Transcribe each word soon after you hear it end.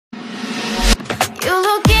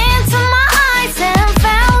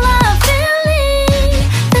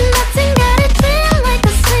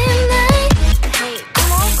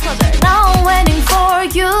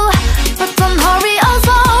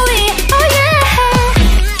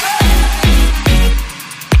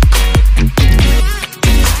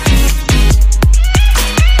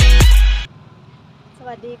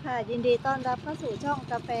ดีต้อนรับเข้าสู่ช่อง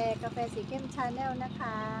กาแฟสีเข้มชาแนลนะค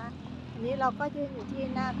ะวันนี้เราก็ยืนอยู่ที่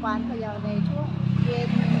หน้ากวานพะเยาในช่วงเย็น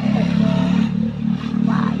6 โมงก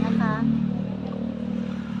ว่านะคะ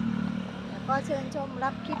แล้วก็เชิญชมรั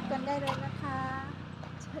บคลิปกันได้เลยนะคะ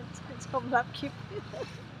เชิญชมรับคลิป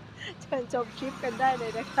เชิญชมคลิปกันได้เล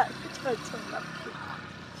ยนะคะเชิญชมรับคลิป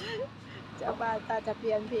จะบาตาจะเ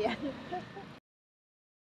พียน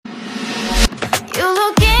You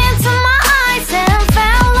look into my eyes and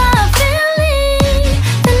found a feeling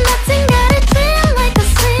that nothing got it feel like a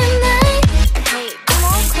same night. Hey, come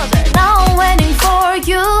on closer. Now I'm waiting for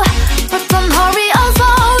you, but don't hurry, oh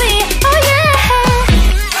slowly. Oh yeah.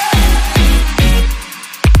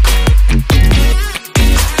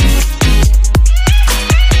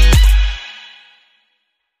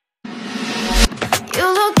 You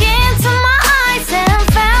look into my eyes and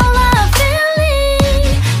found a feeling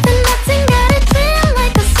that nothing got it feel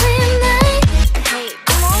like a same night. Hey,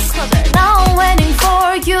 come on closer. Now I'm waiting for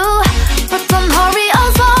you, but don't hurry, oh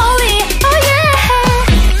slowly. Oh yeah.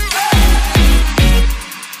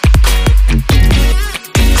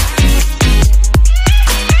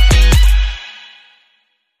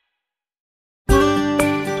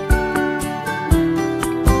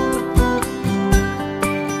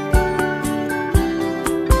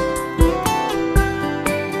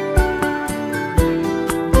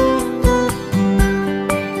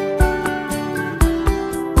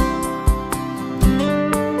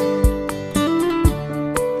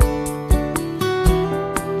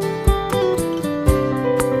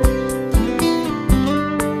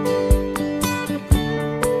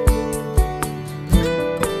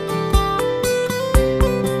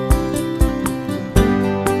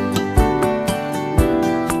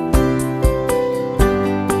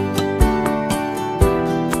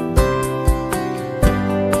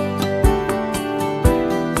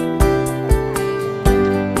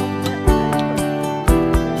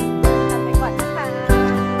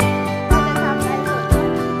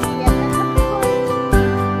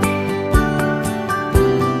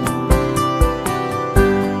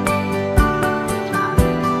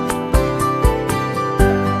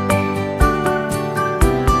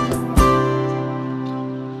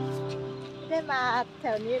มาแถ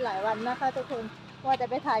วนี้หลายวันนะคะทุกคนว่าจะ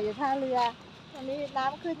ไปถ่ายอยู่ท่าเรือวันนี้น้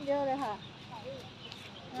ำขึ้นเยอะเลยค่ะ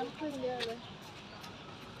น้ำขึ้นเยอะเลย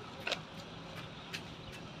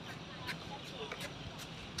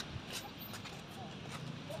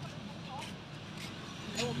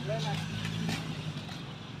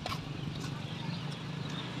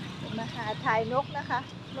มาหาถ่ายนกนะคะ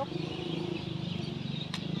นก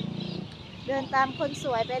เดินตามคนส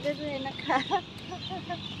วยไปเรื่อยๆนะคะ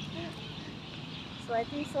สวย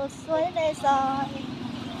ที่สุดสวยในซอย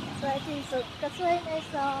สวยที่สุดก็สวยใน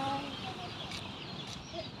ซอย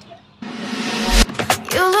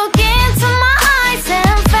You look into my eyes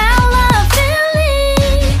and found a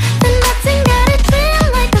feeling that nothing got it feel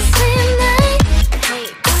like a same night. Hey,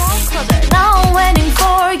 come on closer. Now I'm waiting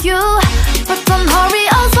for you, but don't hurry,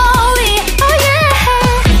 oh slowly. Oh yeah.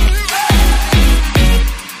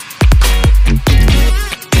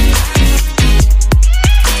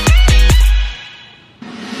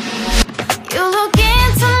 You look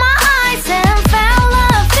into my eyes and found a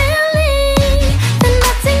feeling that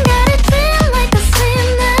nothing got it feel like a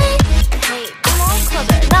same night. Hey, come on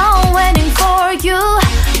closer. Now I'm waiting for you,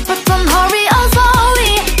 but don't hurry, oh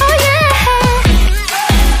slowly. Oh yeah.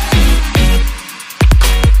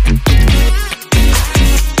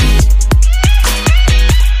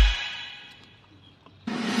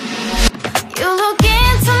 You look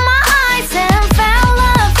into my eyes and found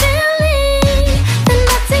a feeling that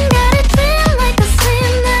nothing got it feel like a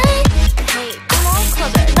same night. Hey, come on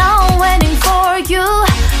closer. Now I'm waiting for you,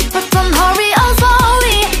 but don't hurry, oh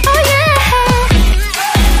slowly. Oh yeah.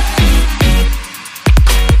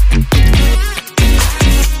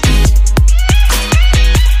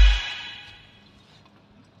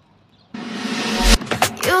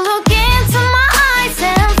 You look into my eyes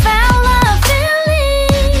and found a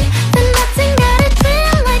feeling that nothing got it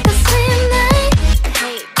feel like a same night.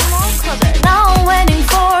 Hey, come on closer. Now I'm waiting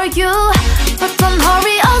for you, but don't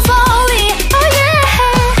hurry,